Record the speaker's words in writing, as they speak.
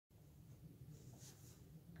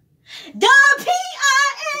The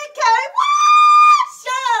P-I-N-K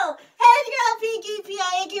Show! Hey, girl, Pinky,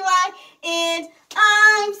 P-I-N-K-Y, and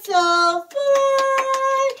I'm so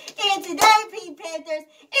fun. And today, Pink Panthers,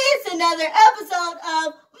 it's another episode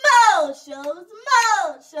of Mo Shows.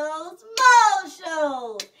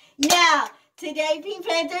 Now, today, Pink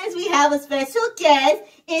Panthers, we have a special guest.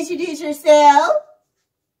 Introduce yourself.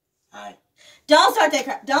 Hi. Don't start that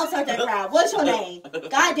crowd. What's your name?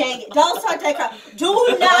 God dang it. Don't start that crowd.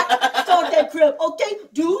 Do not start that crowd, okay?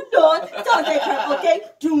 Do not start that crowd, okay?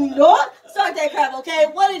 Do not start that crowd, okay?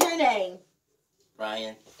 What is your name?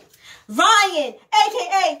 Ryan. Ryan,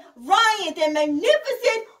 a.k.a. Ryan, the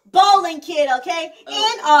magnificent bowling kid, okay?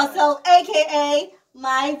 And also, a.k.a.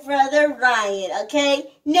 my brother Ryan,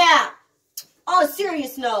 okay? Now, on a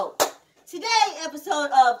serious note, today's episode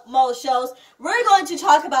of Mo Shows, we're going to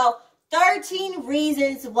talk about 13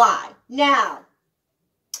 reasons why. Now,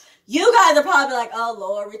 you guys are probably like, oh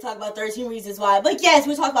Lord, we're talking about 13 reasons why. But yes,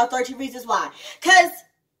 we're talking about 13 reasons why. Because,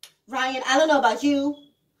 Ryan, I don't know about you,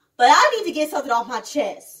 but I need to get something off my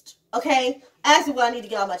chest. Okay? Ask me what I need to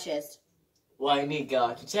get off my chest. Well, you need to get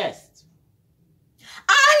off your chest.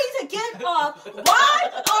 I need to get off. Why do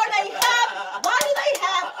they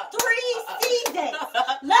have 3 seasons?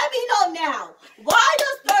 Let me know now. Why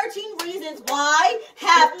does 13 Reasons Why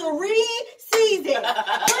have 3 seasons? Please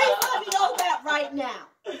let me know that right now.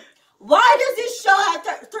 Why does this show have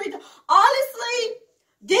 3? Honestly,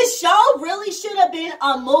 this show really should have been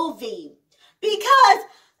a movie. Because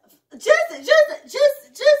just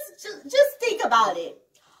think about it.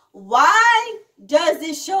 Why does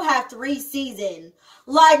this show have 3 seasons?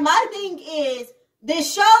 Like, my thing is,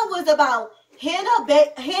 this show was about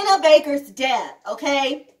Hannah Baker's death,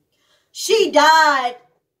 okay? She died,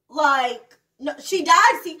 see,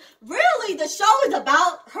 really, the show is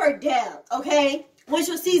about her death, okay? Which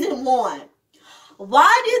was season 1.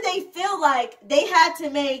 Why do they feel like they had to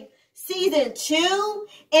make season 2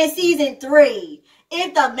 and season 3?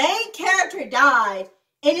 If the main character died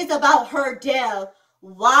and it's about her death,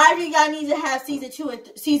 why do y'all need to have season 2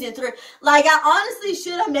 and season 3? Like, I honestly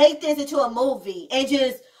should have made this into a movie and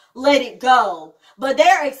just let it go. But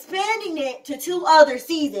they're expanding it to 2 other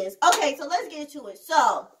seasons. Okay, so let's get into it.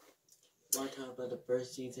 So, Want to talk about the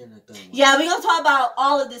first season or the one? Yeah, we're gonna talk about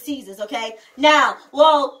all of the seasons, okay? Now,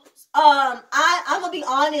 well, I'm gonna be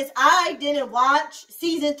honest, I didn't watch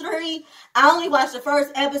season 3. I only watched the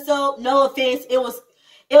first episode. No offense, it was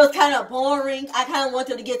kind of boring. I kind of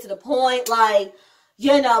wanted to get to the point, like,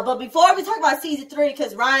 you know, but before we talk about season 3,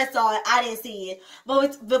 because Ryan saw it, I didn't see it.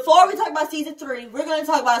 But before we talk about season 3, we're going to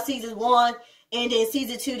talk about season 1, and then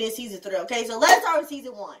season 2, then season 3. Okay, so let's start with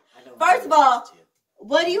season 1. First of all,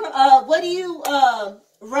 what do you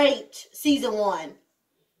rate season 1?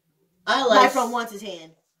 Like from 1 to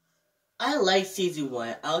 10. I like season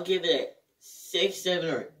 1. I'll give it a 6, 7,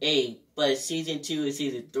 or 8. But season 2 and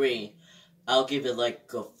season 3, I'll give it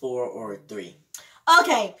like a 4 or a 3.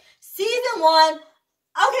 Okay, season 1.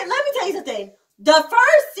 Okay, let me tell you something. The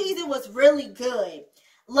first season was really good.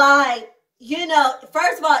 Like, you know,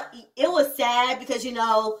 first of all, it was sad because, you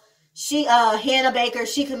know, Hannah Baker,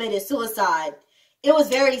 she committed suicide. It was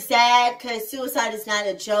very sad because suicide is not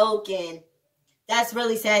a joke, and that's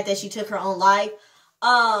really sad that she took her own life.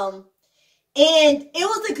 And it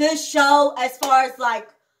was a good show as far as like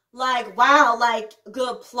wow, like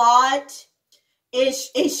good plot.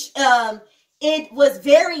 It was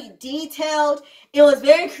very detailed. It was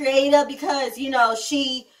very creative because, you know,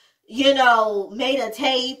 she, you know, made a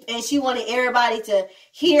tape and she wanted everybody to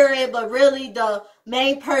hear it. But really, the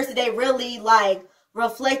main person they really, like,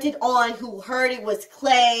 reflected on who heard it was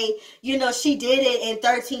Clay. You know, she did it in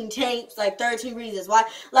 13 tapes, like 13 Reasons Why.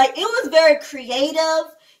 Like, it was very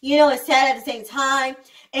creative, you know, and sad at the same time.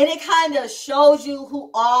 And it kind of shows you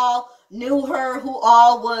who all knew her, who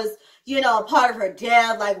all was, you know, a part of her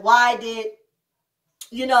death. Like, why did,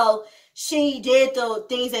 you know, she did the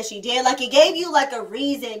things that she did. Like, it gave you, like, a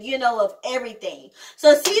reason, you know, of everything.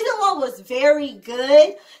 So, season 1 was very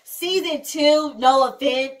good. Season 2, no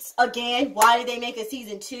offense. Again, why did they make a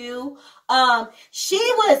season 2? She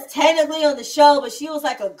was technically on the show, but she was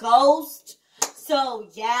like a ghost. So,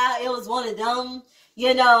 yeah, it was one of them.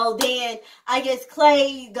 You know, then I guess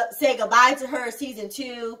Clay said goodbye to her season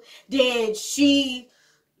 2. Then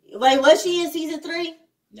wait, was she in season 3?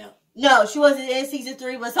 No, she wasn't in season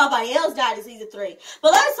 3, but somebody else died in season 3.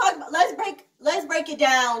 But let's break it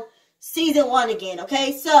down season 1 again,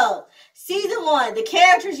 okay? So, season 1, the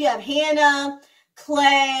characters, you have Hannah,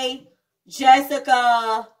 Clay,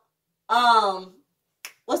 Jessica,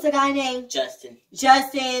 what's the guy name? Justin,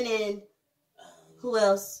 and who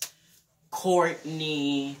else?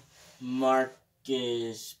 Courtney, Mark,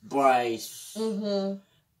 Marcus, Bryce. Mm-hmm.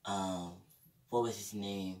 What was his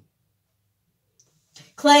name?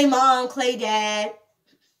 Clay mom, Clay dad.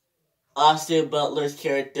 Austin Butler's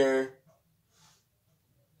character.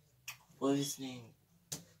 What was his name?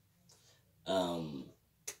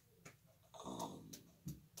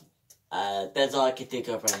 That's all I can think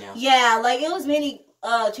of right now. Yeah, like it was many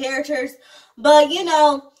characters, but you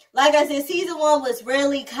know, like I said, season 1 was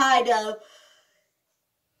really kind of,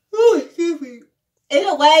 excuse me. In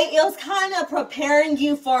a way, it was kind of preparing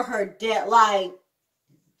you for her death, like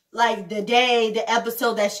the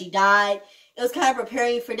episode that she died. It was kind of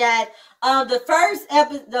preparing you for that.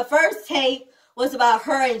 The first tape was about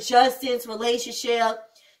her and Justin's relationship.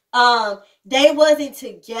 They wasn't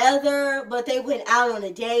together, but they went out on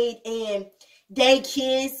a date and they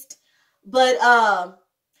kissed. But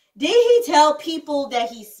did he tell people that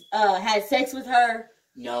he had sex with her?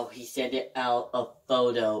 No, he sent it out a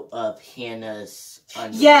photo of Hannah's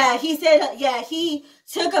underwear. Yeah, he said. Yeah, he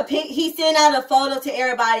took a pic. He sent out a photo to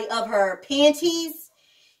everybody of her panties,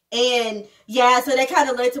 and yeah, so they kind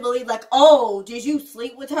of led to believe like, oh, did you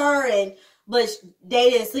sleep with her? But they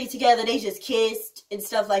didn't sleep together. They just kissed and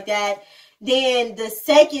stuff like that. Then the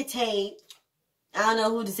second tape, I don't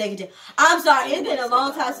know who the second tape. I'm sorry, it's been a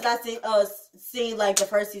long time since I seen like the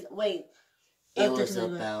first season. Wait, it was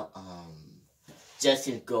about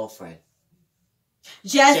Justin's girlfriend.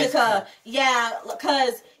 Jessica. Yeah,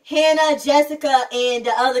 because Hannah, Jessica, and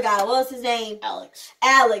the other guy, what was his name? Alex.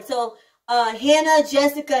 So Hannah,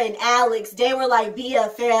 Jessica, and Alex, they were like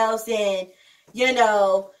BFFs, and you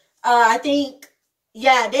know, I think,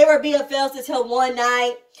 yeah, they were BFFs until one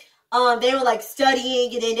night. They were like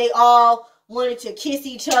studying, and then they all wanted to kiss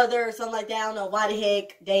each other or something like that. I don't know why the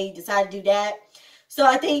heck they decided to do that. So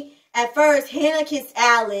I think at first Hannah kissed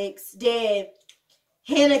Alex, then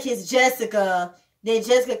Hannah kissed Jessica, then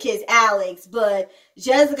Jessica kissed Alex, but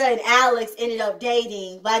Jessica and Alex ended up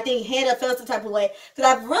dating. But I think Hannah felt some type of way,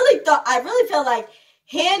 because I really felt like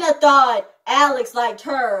Hannah thought Alex liked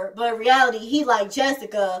her, but in reality he liked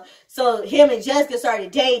Jessica. So him and Jessica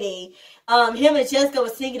started dating. Him and Jessica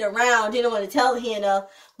was sneaking around, didn't want to tell Hannah,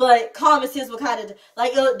 but common sense was kind of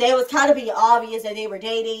like, they was kind of being obvious that they were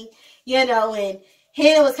dating, you know, and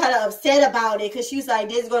Hannah was kind of upset about it because she was like,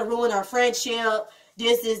 this is going to ruin our friendship,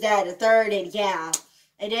 this is that, the third, and yeah,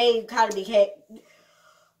 and they kind of became,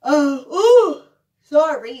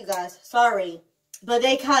 sorry you guys, sorry, but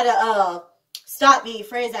they kind of stopped being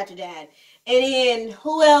friends after that. And then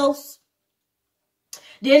who else?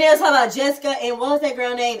 Then they was talking about Jessica and what was that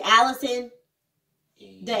girl named? Allison?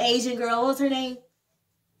 The Asian girl. What was her name?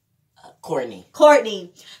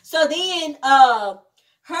 Courtney. So then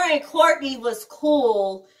her and Courtney was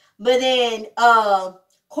cool, but then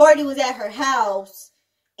Courtney was at her house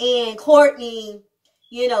and Courtney,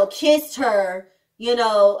 you know, kissed her. You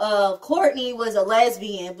know, Courtney was a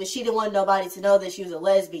lesbian, but she didn't want nobody to know that she was a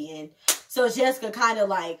lesbian. So Jessica kind of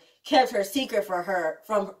like kept her secret for her,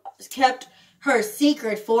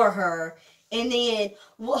 and then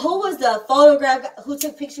who was the photograph guy who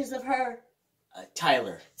took pictures of her?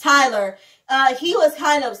 Tyler. He was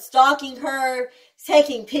kind of stalking her,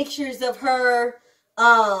 taking pictures of her.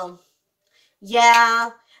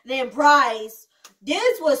 Yeah. Then Bryce.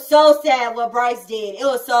 This was so sad what Bryce did. It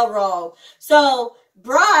was so wrong. So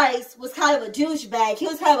Bryce was kind of a douchebag. He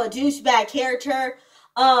was kind of a douchebag character.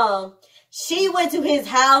 She went to his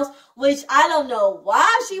house, which I don't know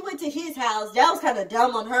why she went to his house. That was kind of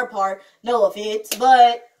dumb on her part. No offense,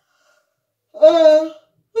 but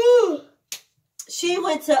she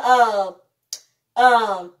went to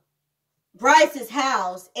Bryce's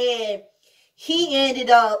house, and he ended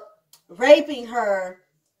up raping her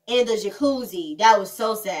in the jacuzzi. That was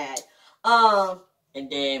so sad. And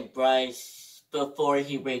then Bryce, before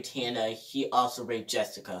he raped Hannah, he also raped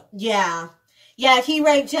Jessica. Yeah, he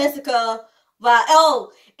raped Jessica. But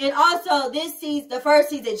and also the first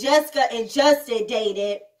season, Jessica and Justin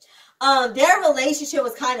dated. Their relationship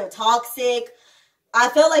was kind of toxic. I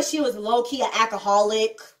felt like she was low key an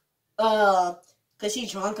alcoholic, cause she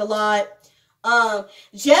drank a lot.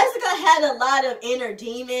 Jessica had a lot of inner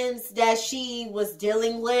demons that she was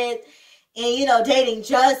dealing with, and you know, dating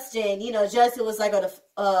Justin. You know, Justin was like on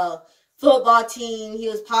a football team. He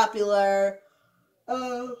was popular.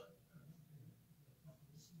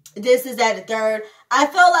 This is at the third. I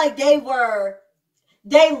felt like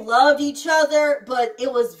they loved each other, but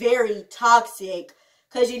it was very toxic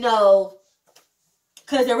because, you know,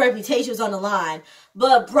 because their reputation was on the line.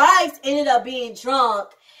 But Bryce ended up being drunk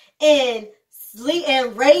and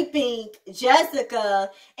raping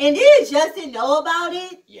Jessica. And did Justin know about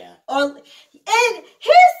it? Yeah. Or And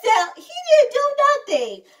himself, he didn't do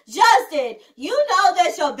nothing. Justin, you know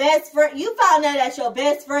that your best friend, you found out that your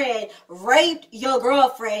best friend raped your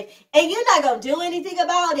girlfriend, and you're not gonna do anything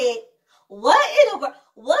about it. What in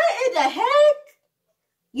the heck?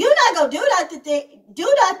 You're not gonna do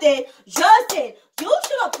nothing. Justin, you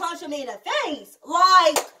should have punched him in the face.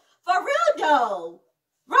 Like, for real though.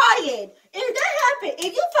 Ryan, if that happened,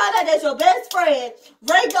 if you find out that your best friend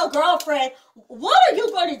raped your girlfriend, what are you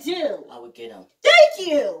going to do? I would get him. Thank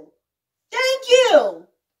you.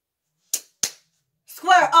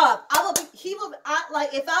 Square up. If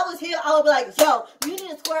I was him, I would be like, yo, you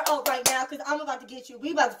need to square up right now because I'm about to get you.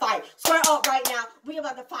 We about to fight. Square up right now. We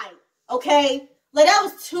about to fight. Okay? Like, that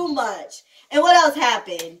was too much. And what else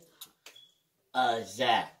happened?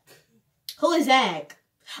 Zach. Who is Zach?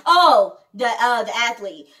 Oh, the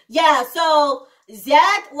athlete. Yeah, so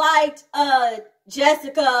Zach liked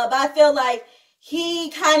Jessica, but I feel like he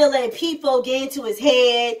kind of let people get into his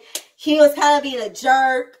head. He was kind of being a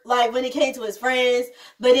jerk, like when it came to his friends.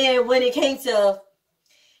 But then when it came to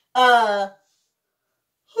I'm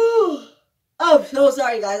so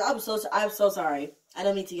sorry, guys. I'm so sorry. I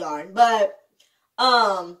don't mean to yarn, but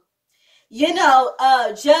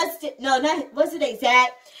Justin. No, not what's his name?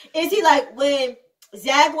 Zach. Is he like when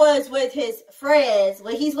Zach was with his friends,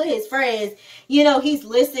 when he's with his friends, he's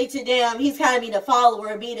listening to them. He's kind of being a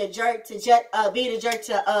follower, being a jerk to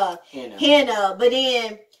Hannah. But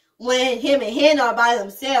then when him and Hannah are by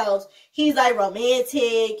themselves, he's like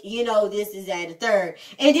romantic, this is that, the third.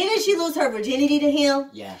 And didn't she lose her virginity to him?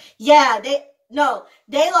 Yeah. Yeah, they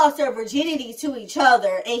lost their virginity to each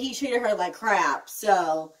other, and he treated her like crap.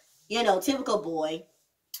 So, typical boy.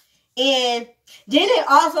 And then it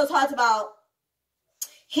also talked about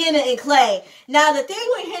Hannah and Clay. Now, the thing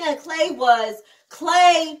with Hannah and Clay was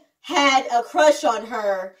Clay had a crush on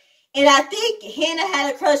her. And I think Hannah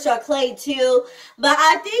had a crush on Clay too. But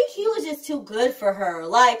I think he was just too good for her.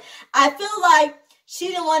 Like, I feel like she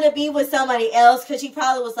didn't want to be with somebody else because she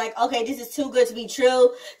probably was like, okay, this is too good to be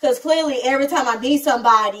true. Because clearly every time I meet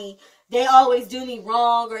somebody, they always do me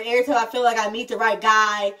wrong, or every time I feel like I meet the right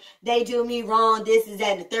guy, they do me wrong, this is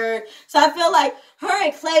that and the third. So I feel like her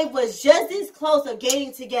and Clay was just as close of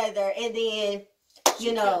getting together, and then,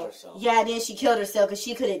 then she killed herself because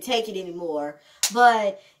she couldn't take it anymore.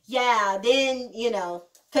 But, yeah, then,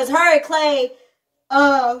 because her and Clay,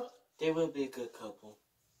 they would be a good couple.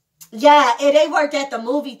 Yeah, and they worked at the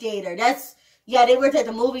movie theater. They worked at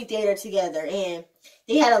the movie theater together, and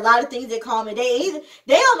they had a lot of things in common. They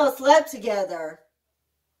almost slept together.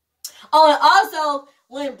 Oh, and also,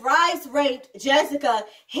 when Bryce raped Jessica,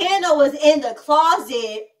 Hannah was in the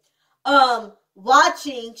closet,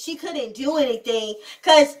 watching. She couldn't do anything.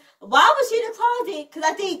 Because, why was she in the closet? Because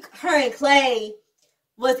I think her and Clay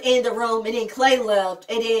was in the room, and then Clay left,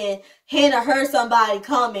 and then Hannah heard somebody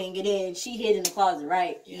coming, and then she hid in the closet,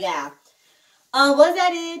 right? Yeah. Was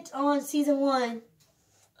that it on season 1?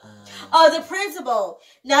 The principal.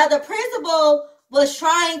 Now, the principal was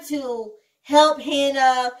trying to help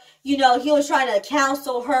Hannah. He was trying to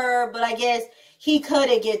counsel her, but I guess he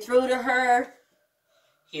couldn't get through to her.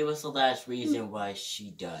 He was the last reason why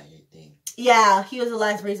she died, I think. Yeah, he was the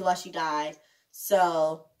last reason why she died.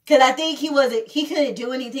 So, because I think he couldn't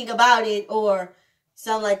do anything about it or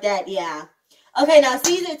something like that, yeah. Okay, now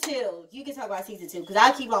season 2. You can talk about season 2, because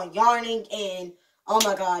I keep on yarning, and oh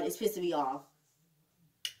my god, it's pissing me off.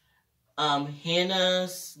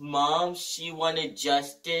 Hannah's mom, she wanted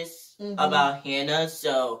justice about Hannah,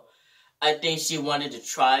 so I think she wanted a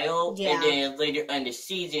trial. Yeah. And then later in the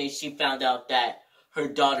season, she found out that her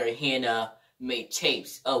daughter Hannah made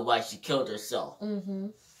tapes of why she killed herself. Mm-hmm.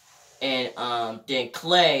 And then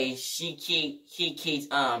Clay, he keeps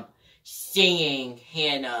seeing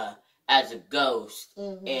Hannah as a ghost.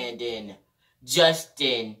 Mm-hmm. And then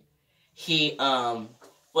Justin, he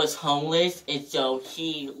was homeless, and so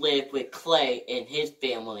he lived with Clay and his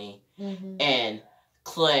family. Mm-hmm. And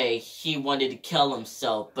Clay, he wanted to kill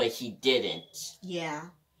himself, but he didn't. Yeah.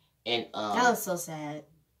 And that was so sad.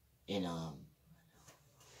 And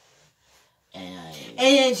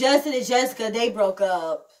then Justin and Jessica, they broke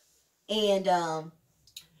up. And what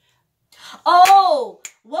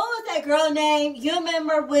was that girl name? You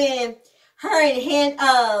remember when her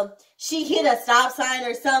and she hit a stop sign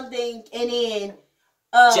or something, and then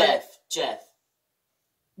Jeff.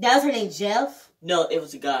 That was her name, Jeff? No, it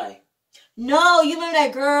was a guy. No, you remember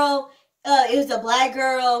that girl? It was a black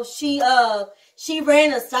girl. She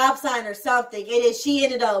ran a stop sign or something, and then she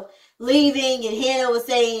ended up leaving, and Hannah was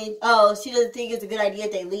saying, she doesn't think it's a good idea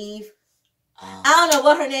if they leave. I don't know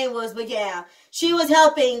what her name was, but yeah. She was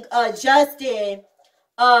helping Justin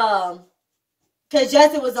because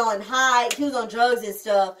Justin was on high, he was on drugs and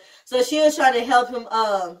stuff. So she was trying to help him.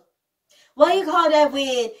 What do you call that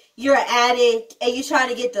when you're an addict and you trying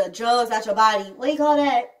to get the drugs out your body? What do you call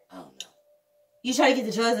that? I don't know. You try to get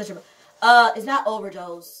the drugs out your body. It's not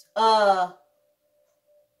overdose. Dang,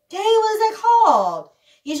 what is that called?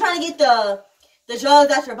 You trying to get the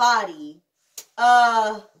drugs out your body.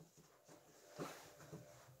 God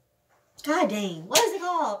dang, what is it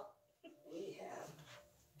called? Rehab.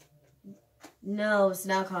 No, it's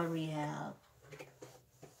not called rehab.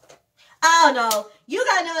 I don't know. You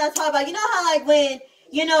gotta know what I'm talking about. You know how like when,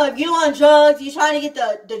 you know, if you on drugs, you trying to get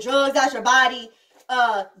the drugs out your body,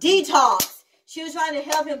 detox. She was trying to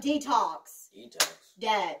help him detox. Detox?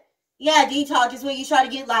 That. Yeah, detox is when you try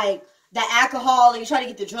to get like the alcohol and you try to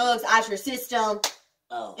get the drugs out your system.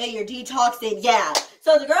 Oh. And you're detoxing. Yeah.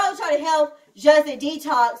 So the girl was trying to help Justin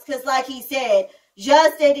detox because like he said,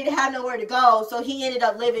 Justin didn't have nowhere to go. So he ended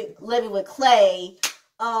up living with Clay.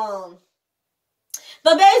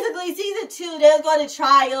 But basically, season 2, they was going to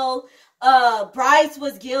trial. Bryce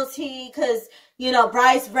was guilty because, you know,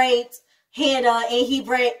 Bryce raped Hannah and he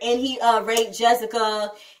raped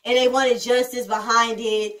Jessica, and they wanted justice behind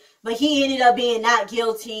it. But he ended up being not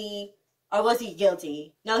guilty, or was he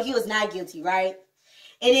guilty? No, he was not guilty, right?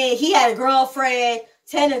 And then he had a girlfriend.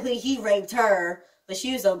 Technically, he raped her, but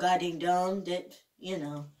she was so goddamn dumb that, you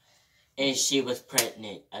know. And she was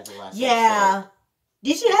pregnant at the last episode.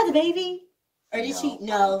 Did she have the baby? Or did no, she?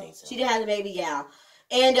 No, so. She didn't have the baby. Yeah,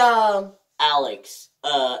 and Alex.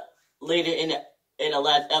 Later in the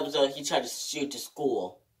last episode, he tried to shoot the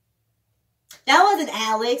school. That wasn't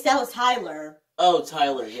Alex. That was Tyler. Oh,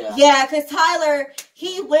 Tyler. Yeah. Yeah, because Tyler,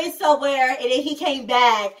 he went somewhere and then he came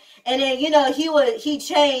back, and then, you know, he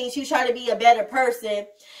changed. He was trying to be a better person.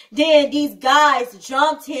 Then these guys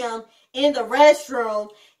jumped him in the restroom,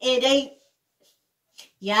 and they.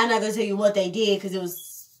 Yeah, I'm not gonna tell you what they did because it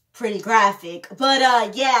was pretty graphic, but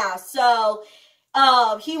yeah, so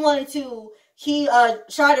he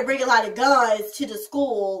tried to bring a lot of guns to the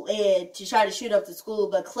school and to try to shoot up the school,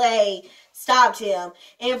 but Clay stopped him.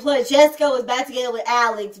 And plus Jessica was back together with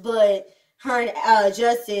Alex, but her and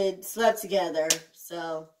Justin slept together.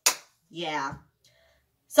 So yeah,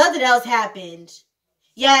 something else happened.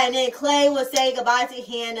 Yeah, and then Clay was saying goodbye to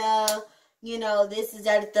Hannah, you know, this is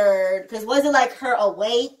at the third, because was it like her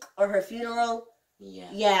awake or her funeral?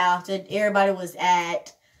 Yeah, that everybody was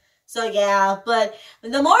at. So, yeah, but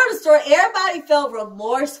the moral of the story, everybody felt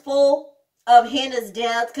remorseful of Hannah's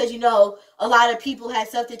death because, you know, a lot of people had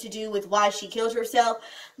something to do with why she killed herself.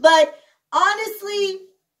 But, honestly,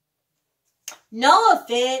 no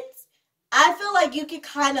offense, I feel like you can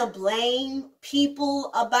kind of blame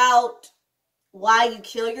people about why you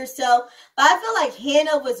kill yourself. But I feel like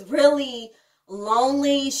Hannah was really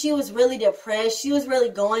lonely. She was really depressed. She was really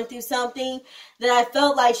going through something that I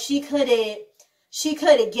felt like she couldn't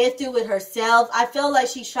get through with herself. I felt like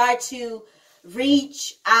she tried to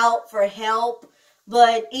reach out for help,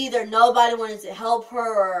 but either nobody wanted to help her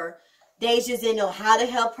or they just didn't know how to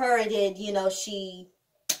help her, and then, you know, she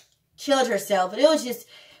killed herself. But it was just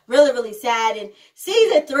really, really sad. And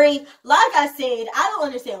season 3, like I said, I don't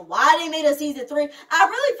understand why they made a season 3. I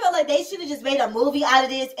really felt like they should have just made a movie out of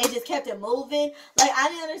this and just kept it moving. Like, I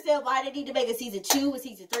didn't understand why they need to make a season 2 with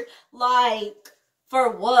season 3. Like, for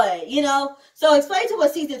what, you know? So explain to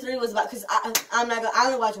what season 3 was about, because I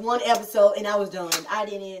only watched one episode and I was done. I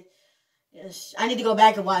need to go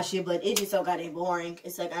back and watch it, but it just so goddamn boring.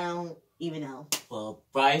 It's like, I don't even know. Well,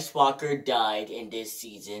 Bryce Walker died in this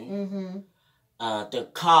season. The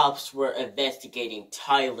cops were investigating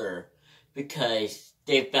Tyler because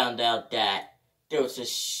they found out that there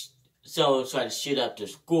was someone trying to shoot up the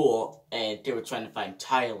school, and they were trying to find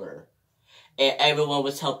Tyler. And everyone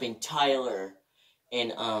was helping Tyler.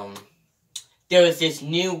 And there was this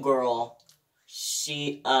new girl.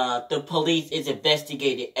 The police is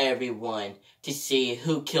investigating everyone to see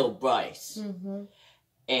who killed Bryce.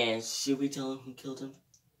 And should we tell him who killed him?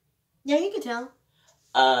 Yeah, you can tell.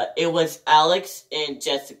 It was Alex and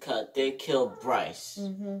Jessica. They killed Bryce.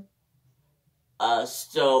 It was.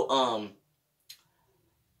 Oh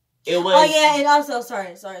yeah, and also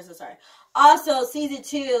sorry. Also, season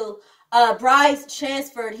 2, Bryce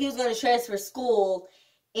transferred. He was going to transfer school,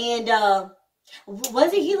 and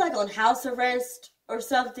wasn't he like on house arrest or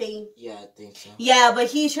something? Yeah, I think so. Yeah, but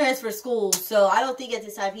he transferred school, so I don't think at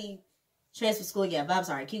this time he transferred school yet. But I'm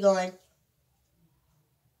sorry. Keep going.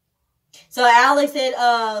 So Alex said,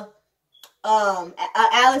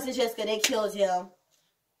 Alex and Jessica, they killed him.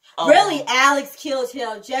 Oh. Really, Alex killed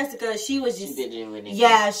him. Jessica, she was just, she didn't do anything.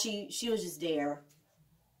 Yeah, she was just there.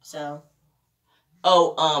 So,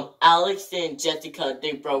 Oh, Alex and Jessica,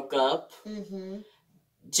 they broke up. Mm-hmm.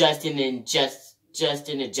 Justin and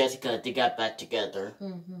Jessica, they got back together.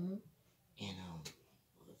 Mm-hmm. You know.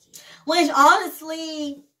 Which,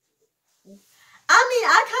 honestly, I mean,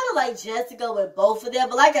 I kind of like Jessica with both of them.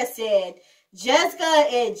 But like I said, Jessica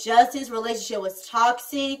and Justin's relationship was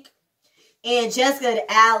toxic. And Jessica and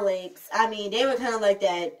Alex, I mean, they were kind of like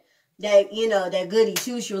that goody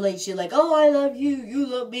two-shoe relationship. Like, oh, I love you, you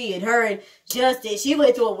love me. And her and Justin, she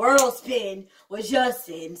went through a world spin with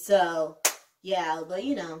Justin. So, yeah, but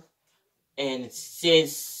And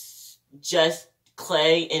since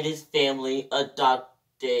Clay and his family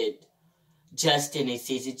adopted Justin in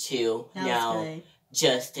season 2, now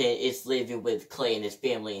Justin is living with Clay and his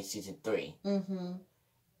family in season 3. Mm-hmm.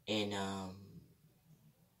 And,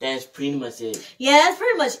 that's pretty much it. Yeah, that's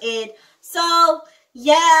pretty much it. So,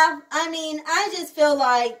 yeah, I mean, I just feel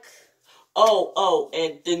like... Oh,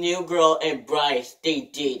 and the new girl and Bryce, they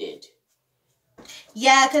dated.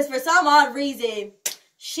 Yeah, because for some odd reason,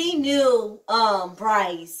 she knew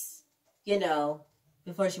Bryce,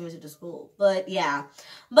 before she went to the school. But, yeah.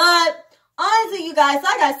 But, honestly, you guys,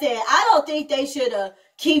 like I said, I don't think they should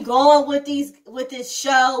keep going with this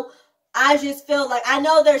show. I just feel like, I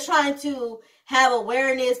know they're trying to have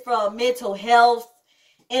awareness from mental health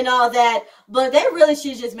and all that, but they really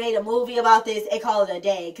should just made a movie about this and call it a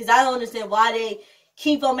day, because I don't understand why they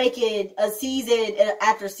keep on making a season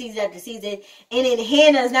after season after season, and then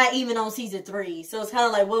Hannah's not even on season 3, so it's kind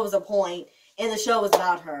of like, what was the point? And the show was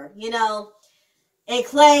about her, and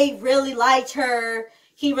Clay really liked her.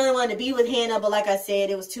 He really wanted to be with Hannah, but like I said,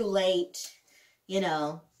 it was too late,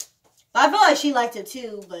 but I feel like she liked him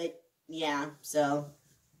too, but yeah, so...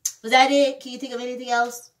 Was that it? Can you think of anything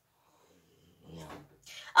else? No.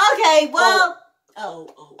 Okay, well...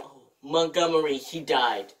 Oh. Montgomery, he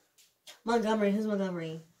died. Montgomery? Who's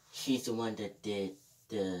Montgomery? He's the one that did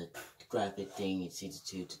the graphic thing in season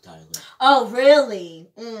 2 to Tyler. Oh,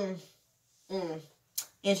 really?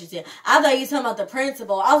 Interesting. I thought you were talking about the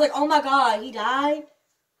principal. I was like, oh my god, he died?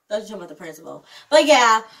 I thought you were talking about the principal. But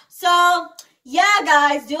yeah, so... Yeah,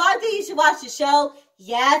 guys, do I think you should watch the show?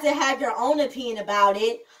 Yeah, to have your own opinion about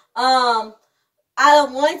it. Out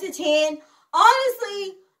of 1 to 10,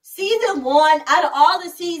 honestly, season 1, out of all the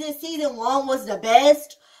seasons, season 1 was the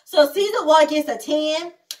best. So season 1 gets a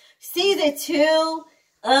 10. Season 2,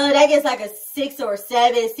 that gets like a 6 or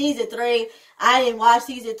 7. Season 3, I didn't watch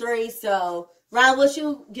season 3, so Ron, what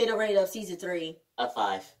you get a rate of season 3? A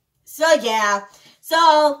 5.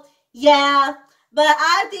 So yeah. But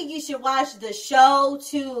I think you should watch the show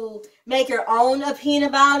to make your own opinion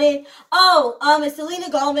about it. Oh, and Selena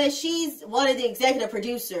Gomez, she's one of the executive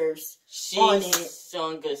producers on it.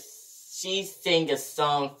 She sang a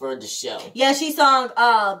song for the show. Yeah, she sung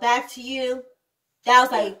Back to You. That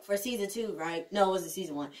was like for season 2, right? No, it wasn't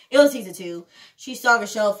season 1. It was season 2. She sung a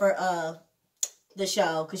show for the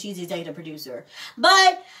show because she's the executive producer.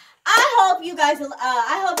 But I hope you guys watch.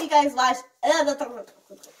 I hope you guys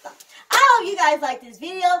like this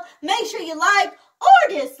video. Make sure you like or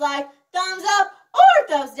dislike, thumbs up or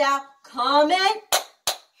thumbs down, comment.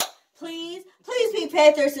 Please be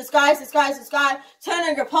paid there. Subscribe. Turn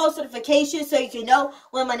on your post notifications so you can know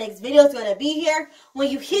when my next video is going to be here. When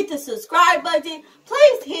you hit the subscribe button,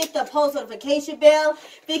 please hit the post notification bell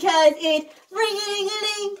because it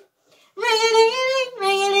ring-a-ding-a-ding, ring-a-ding-a-ding,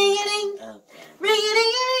 ring-a-ding-a-ding,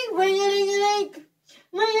 ring-a-ding-a-ding, ring-a-ding-a-ding,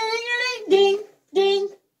 ring-a-ding-a-ding, ding,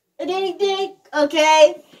 ding, ding,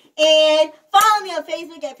 okay? And follow me on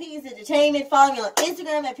Facebook at Pinky's Entertainment. Follow me on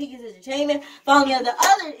Instagram at Pinky's Entertainment. Follow me on the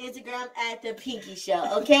other Instagram at The Pinky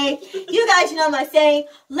Show, okay? You guys know my saying,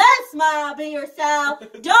 let's smile, be yourself,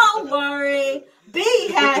 don't worry, be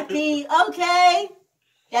happy, okay?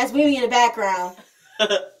 That's me in the background.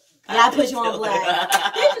 Yeah, I put you on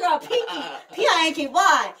blast. This is girl Pinky,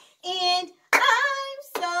 P-I-N-K-Y, and I'm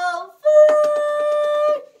so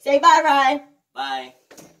fun. Say bye, Ryan. Bye.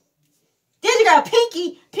 This is your girl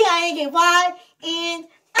Pinky, P-I-N-K-Y, and